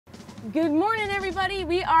Good morning, everybody.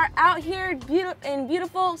 We are out here in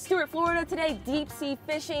beautiful Stuart, Florida today, deep sea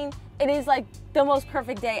fishing. It is like the most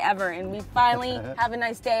perfect day ever, and we finally have a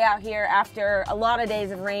nice day out here after a lot of days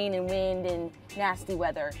of rain and wind and nasty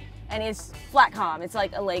weather. And it's flat calm. It's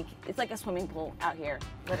like a lake. It's like a swimming pool out here,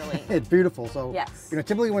 literally. It's beautiful. So, yes.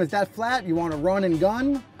 Typically when it's that flat, you want to run and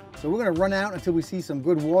gun. So we're going to run out until we see some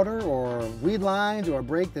good water or weed lines or a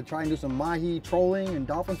break to try and do some mahi trolling and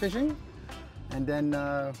dolphin fishing. And then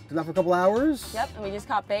do that for a couple hours. Yep, and we just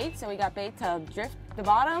caught bait, so we got bait to drift the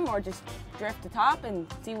bottom or just drift the top and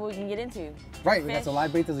see what we can get into. Right, we got some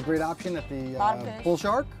live bait. That's a great option at the bull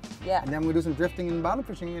shark. Yeah. And then we'll do some drifting and bottom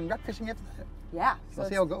fishing and wreck fishing after that. Yeah. So let's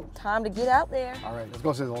see how it goes. Time to get out there. All right, let's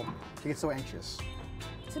go, Sizzle. She gets so anxious.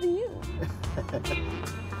 So do you.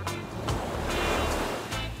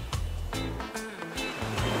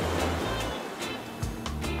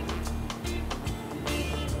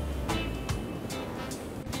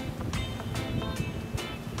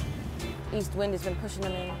 East wind has been pushing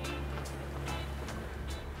them in.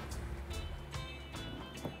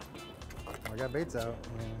 I got baits out.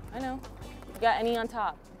 I know. You got any on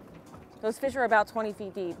top? Those fish are about 20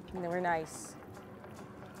 feet deep, and they were nice.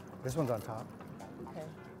 This one's on top. Okay.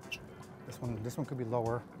 This one could be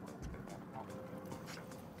lower.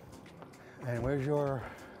 And where's your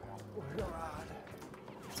rod?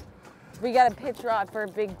 We got a pitch rod for a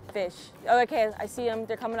big fish. Oh, okay, I see them.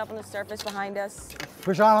 They're coming up on the surface behind us.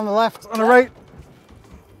 Fish on the left, on the right.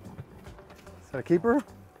 Is that a keeper?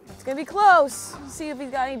 It's gonna be close. See if he's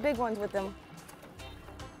got any big ones with him.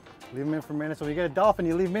 Leave him in for a minute. So if you get a dolphin,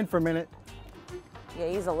 you leave him in for a minute. Yeah,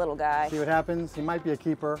 he's a little guy. See what happens. He might be a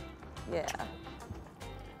keeper. Yeah.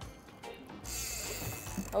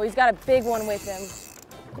 Oh, he's got a big one with him.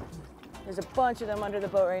 There's a bunch of them under the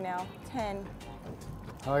boat right now. 10.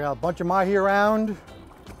 Oh, I got a bunch of mahi around.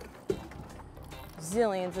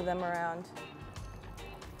 Zillions of them around.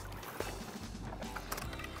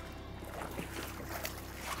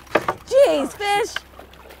 Jeez, fish!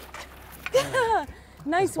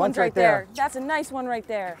 Nice ones right there. That's a nice one right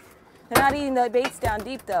there. They're not eating the baits down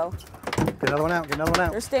deep though. Get another one out, get another one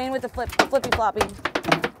out. They're staying with the flippy floppy.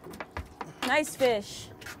 Nice fish.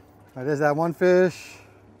 Right, there's that one fish.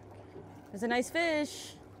 There's a nice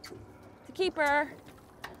fish. The keeper.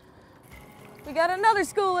 We got another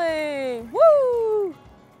schooling. Woo!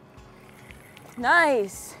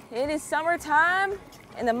 Nice. It is summertime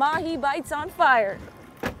and the mahi bite's on fire.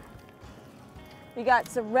 We got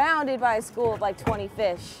surrounded by a school of like 20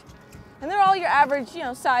 fish. And they're all your average,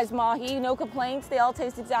 size mahi, no complaints. They all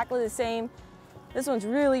taste exactly the same. This one's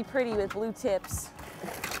really pretty with blue tips.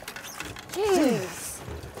 Jeez.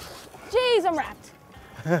 Jeez, I'm wrapped.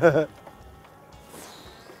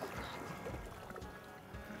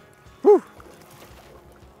 Whew.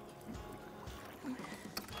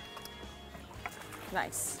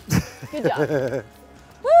 Nice. Good job.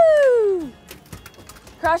 Woo!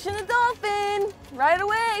 Crushing the dolphin right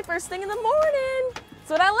away, first thing in the morning.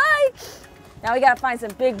 That's what I like. Now we gotta find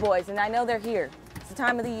some big boys, and I know they're here. It's the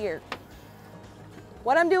time of the year.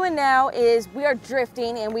 What I'm doing now is we are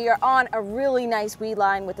drifting, and we are on a really nice weed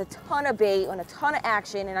line with a ton of bait and a ton of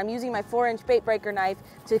action, and I'm using my 4-inch bait breaker knife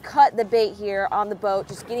to cut the bait here on the boat,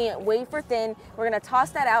 just getting it wafer thin. We're gonna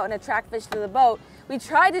toss that out and attract fish to the boat. We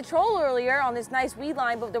tried to troll earlier on this nice weed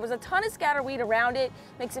line, but there was a ton of scatterweed around it.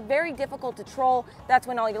 Makes it very difficult to troll. That's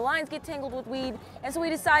when all your lines get tangled with weed. And so we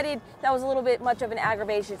decided that was a little bit much of an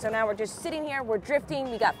aggravation. So now we're just sitting here, we're drifting.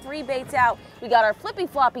 We got 3 baits out. We got our flippy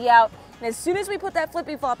floppy out. And as soon as we put that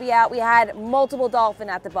flippy floppy out, we had multiple dolphin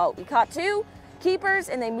at the boat. We caught 2 keepers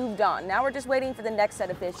and they moved on. Now we're just waiting for the next set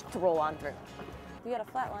of fish to roll on through. We got a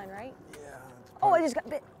flat line, right? Yeah. Oh, I just got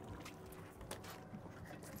bit.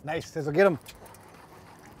 Nice, Sizzle, get him.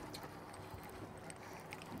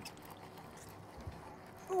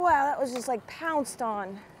 Wow, that was just like pounced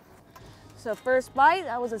on. So first bite,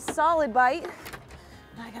 that was a solid bite.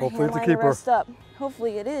 I gotta Hopefully it's a line the keeper. rest up.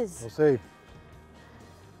 Hopefully it is. We'll see.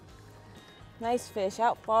 Nice fish,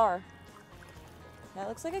 out far. That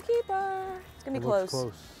looks like a keeper. It's gonna be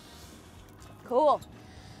close. Cool.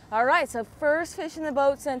 All right, so first fish in the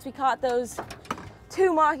boat since we caught those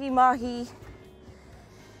 2 mahi.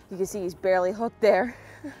 You can see he's barely hooked there.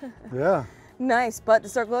 Yeah. Nice, but the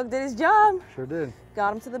circle hook did his job. Sure did.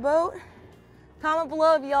 Got him to the boat. Comment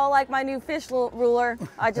below if y'all like my new fish ruler.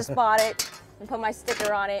 I just bought it and put my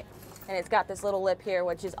sticker on it. And it's got this little lip here,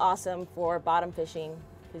 which is awesome for bottom fishing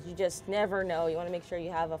because you just never know. You want to make sure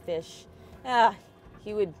you have a fish. No,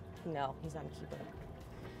 he's not a keeper.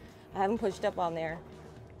 I haven't pushed up on there.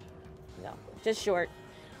 No, just short.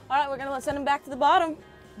 All right, we're gonna send him back to the bottom.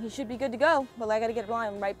 He should be good to go, but I gotta get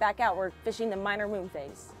him right back out. We're fishing the minor moon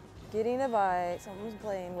phase. Getting a bite. Someone's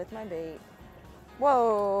playing with my bait.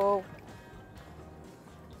 Whoa.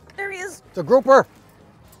 There he is. It's a grouper.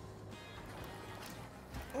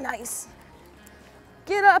 Nice.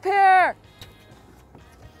 Get up here.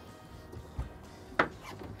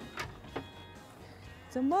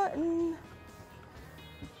 It's a mutton.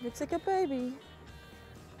 Looks like a baby.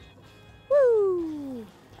 Woo!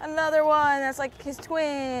 Another one that's like his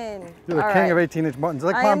twin. You're the king of 18-inch muttons.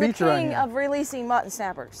 Like Palm Beach around here. I am the king of releasing mutton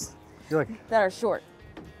snappers. You're like that are short.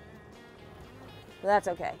 But that's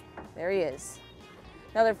okay. There he is.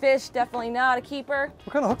 Another fish, definitely not a keeper.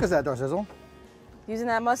 What kind of hook is that, Darcizzle? Using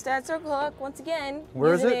that mustad circle hook once again.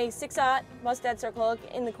 Where is it? Using a 6/0 mustad circle hook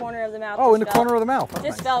in the corner of the mouth. Oh, in the corner of the mouth.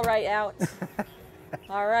 Just fell right out.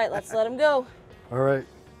 All right, let's let him go. All right.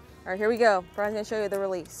 All right, here we go. Brian's gonna show you the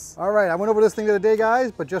release. All right, I went over this thing the other day,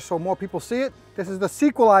 guys, but just so more people see it, this is the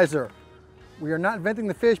sequelizer. We are not venting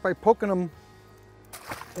the fish by poking him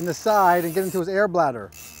in the side and getting into his air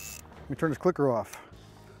bladder. Let me turn this clicker off.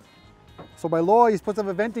 So by law, you're supposed to have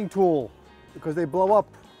a venting tool because they blow up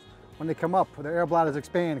when they come up. Their air bladders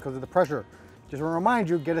expand because of the pressure. Just want to remind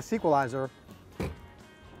you, get a sequelizer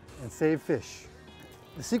and save fish.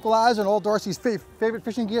 The sequelizer and all Darcy's favorite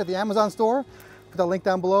fishing gear at the Amazon store. Put that link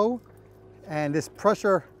down below. And this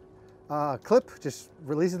pressure clip just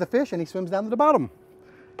releases the fish and he swims down to the bottom.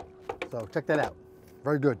 So check that out.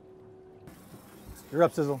 Very good. You're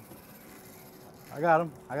up, Sizzle. I got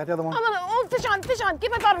him. I got the other one. Oh, fish on, fish on.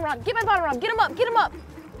 Get my bottom rod, get my bottom rod. Get him up, get him up.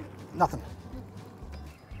 Nothing.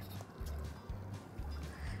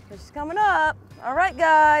 Fish is coming up. All right,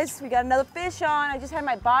 guys, we got another fish on. I just had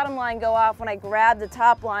my bottom line go off when I grabbed the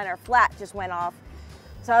top line. Our flat just went off.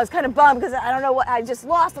 So I was kind of bummed because I don't know what I just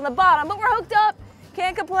lost on the bottom, but we're hooked up.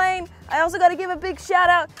 Can't complain. I also got to give a big shout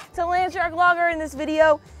out to Landshark Logger in this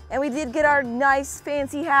video. And we did get our nice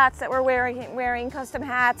fancy hats that we're wearing custom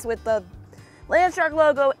hats with the Landshark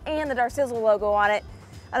logo and the Darcizzle logo on it.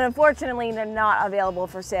 And unfortunately, they're not available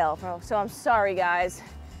for sale. So I'm sorry, guys.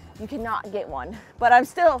 You cannot get one. But I'm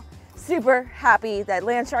still super happy that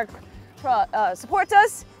Landshark supports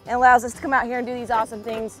us and allows us to come out here and do these awesome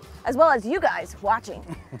things, as well as you guys watching.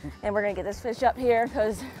 And we're gonna get this fish up here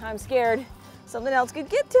because I'm scared something else could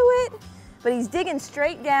get to it. But he's digging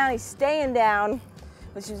straight down, he's staying down,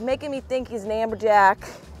 which is making me think he's an Amberjack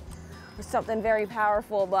or something very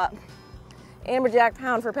powerful, but Amberjack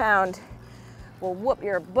pound for pound will whoop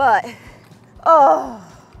your butt. Oh,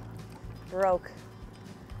 broke.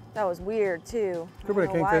 That was weird too. I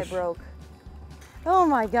don't know why it broke. Oh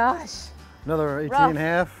my gosh. Another 18 rough. and a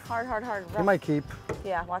half. Hard. He Rough. might keep.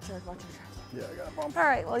 Yeah, watch him. Yeah, I got a bump. All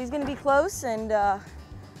right, well, he's gonna be close, and at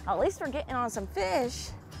least we're getting on some fish.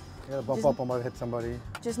 I got to bump up, I might hit somebody.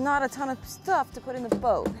 Just not a ton of stuff to put in the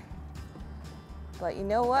boat. But you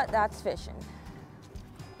know what? That's fishing.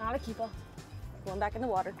 Not a keeper. Going back in the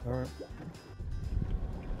water. All right.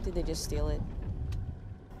 Did they just steal it?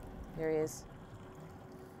 There he is.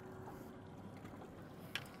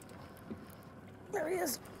 There he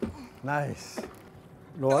is. Nice.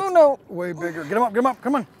 Oh no. Way bigger. Get him up, come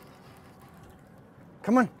on.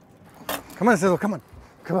 Come on. Come on, Sizzle, come on.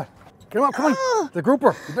 Come on. Get him up, come on. The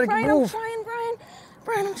grouper. You better Brian, move. I'm trying, Brian.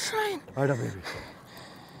 Brian, I'm trying. All right, baby.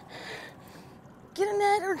 Get a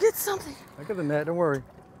net or get something. I got the net, don't worry.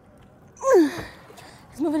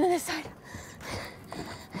 He's moving to this side.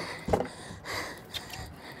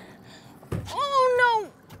 Oh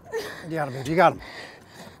no. You got him, baby, you got him.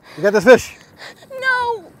 You got this fish.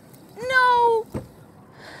 No. No.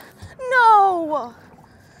 No.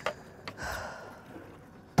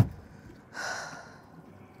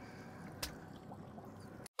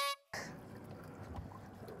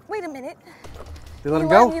 Wait a minute. You let him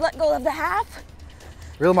go? You let go of the half?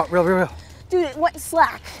 Reel him up, reel. Dude, it went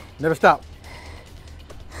slack. Never stop.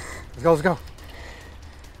 Let's go.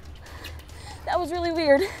 That was really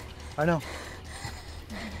weird. I know.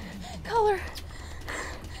 Color.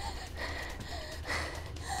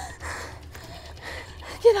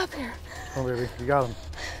 Get up here. Come on, baby, you got him.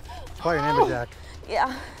 It's probably an Amberjack.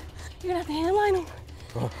 Yeah. You're gonna have to hand line him.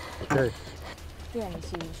 Oh, okay. Damn, he's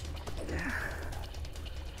huge.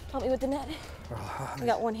 Help me with the net. I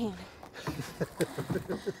got one hand.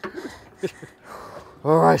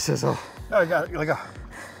 All right, Sizzle. I got it.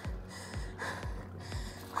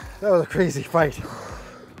 That was a crazy fight.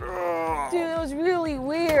 Dude, it was really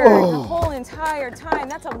weird the whole entire time.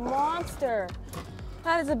 That's a monster.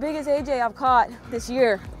 That is the biggest AJ I've caught this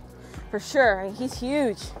year, for sure. I mean, he's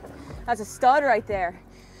huge. That's a stud right there.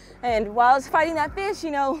 And while I was fighting that fish,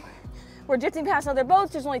 you know, We're drifting past other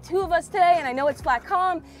boats. There's only 2 of us today, and I know it's flat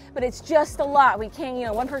calm, but it's just a lot. We can't, you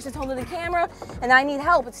know, one person's holding the camera, and I need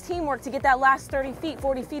help. It's teamwork to get that last 30 feet,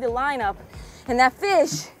 40 feet of line up. And that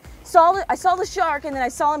fish, I saw the shark, and then I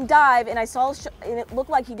saw him dive, and and it looked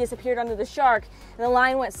like he disappeared under the shark, and the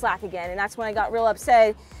line went slack again. And that's when I got real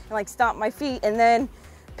upset and like stomped my feet, and then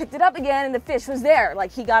picked it up again, and the fish was there.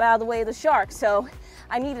 Like, he got out of the way of the shark. So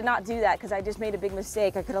I need to not do that because I just made a big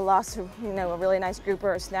mistake. I could have lost, you know, a really nice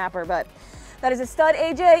grouper or snapper, but that is a stud,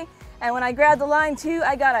 AJ. And when I grabbed the line too,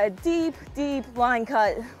 I got a deep, deep line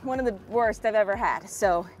cut. One of the worst I've ever had.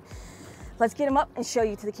 So let's get him up and show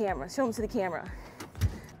you to the camera. Show him to the camera.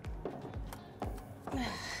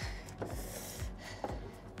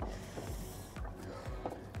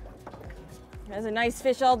 That's a nice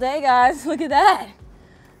fish all day, guys. Look at that.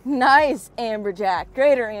 Nice amberjack,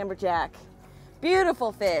 greater amberjack.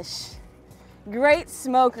 Beautiful fish. Great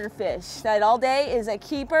smoker fish. That all day is a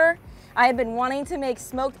keeper. I have been wanting to make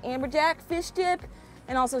smoked amberjack fish dip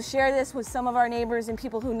and also share this with some of our neighbors and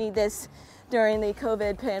people who need this during the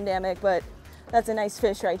COVID pandemic, but that's a nice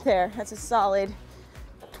fish right there. That's a solid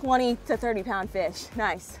 20 to 30 pound fish.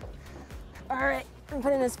 Nice. All right, I'm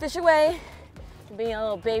putting this fish away. I'm being a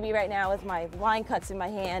little baby right now with my line cuts in my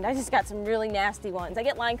hand. I just got some really nasty ones. I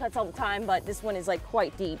get line cuts all the time, but this one is like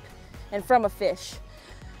quite deep and from a fish.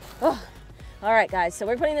 Ugh. All right, guys, so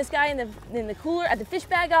we're putting this guy in the cooler at the fish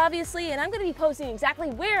bag, obviously, and I'm gonna be posting exactly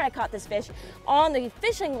where I caught this fish on the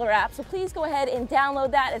Fish Angler app, so please go ahead and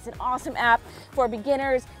download that. It's an awesome app for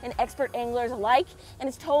beginners and expert anglers alike, and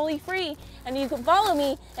it's totally free, and you can follow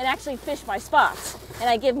me and actually fish my spots. And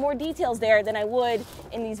I give more details there than I would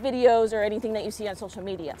in these videos or anything that you see on social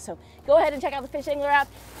media. So go ahead and check out the Fish Angler app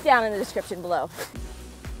down in the description below.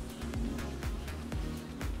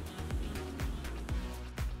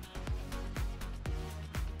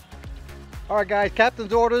 All right, guys,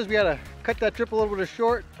 captain's orders. We had to cut that trip a little bit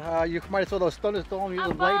short. You might have saw those thunderstorms, the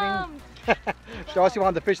lightning. Darcy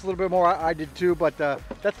wanted to fish a little bit more. I did too, but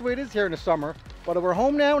that's the way it is here in the summer. But we're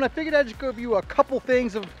home now, and I figured I'd just give you a couple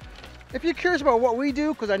things of, if you're curious about what we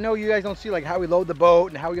do, because I know you guys don't see like how we load the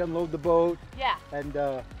boat and how we unload the boat. Yeah.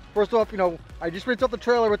 And first off, you know, I just rinsed off the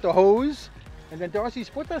trailer with the hose, and then Darcy,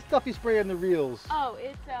 what's that stuff you spray on the reels? Oh,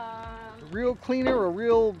 it's reel cleaner or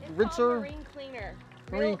reel rinser? Marine cleaner.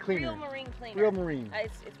 Marine cleaner. Real marine cleaner. Real marine.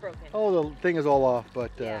 It's broken. Oh, the thing is all off,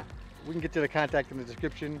 but yeah. We can get to the contact in the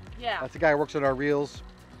description. Yeah. That's the guy who works on our reels.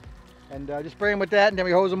 And just spray them with that, and then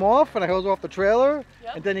we hose them off, and I hose off the trailer.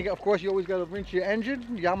 Yep. And then, of course, you always got to rinse your engine.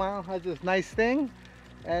 Yamaha has this nice thing.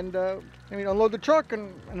 And I mean, unload the truck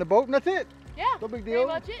and the boat, and that's it. Yeah. No big deal.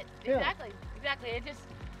 Pretty much it. Yeah. Exactly. Exactly. It's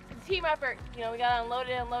a team effort. You know, we got to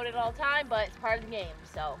unload it all the time, but it's part of the game,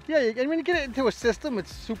 so. Yeah, and when you get it into a system,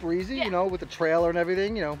 it's super easy, you know, with the trailer and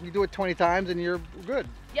everything. You know, you do it 20 times and you're good.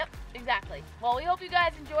 Yep, exactly. Well, we hope you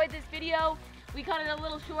guys enjoyed this video. We cut it a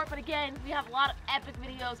little short, but again, we have a lot of epic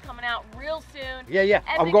videos coming out real soon. Yeah.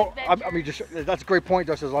 That's a great point,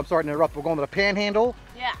 Justin. I'm sorry to interrupt. We're going to the Panhandle.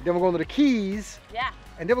 Yeah. Then we're going to the Keys. Yeah.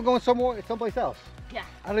 And then we're going someplace else. Yeah.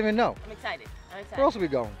 I don't even know. I'm excited. Where else are we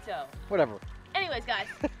going? So. Whatever. Anyways, guys.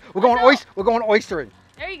 We're going oystering.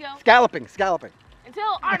 There you go. Scalloping.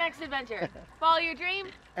 Until our next adventure. Follow your dream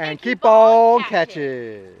and keep on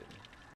catching.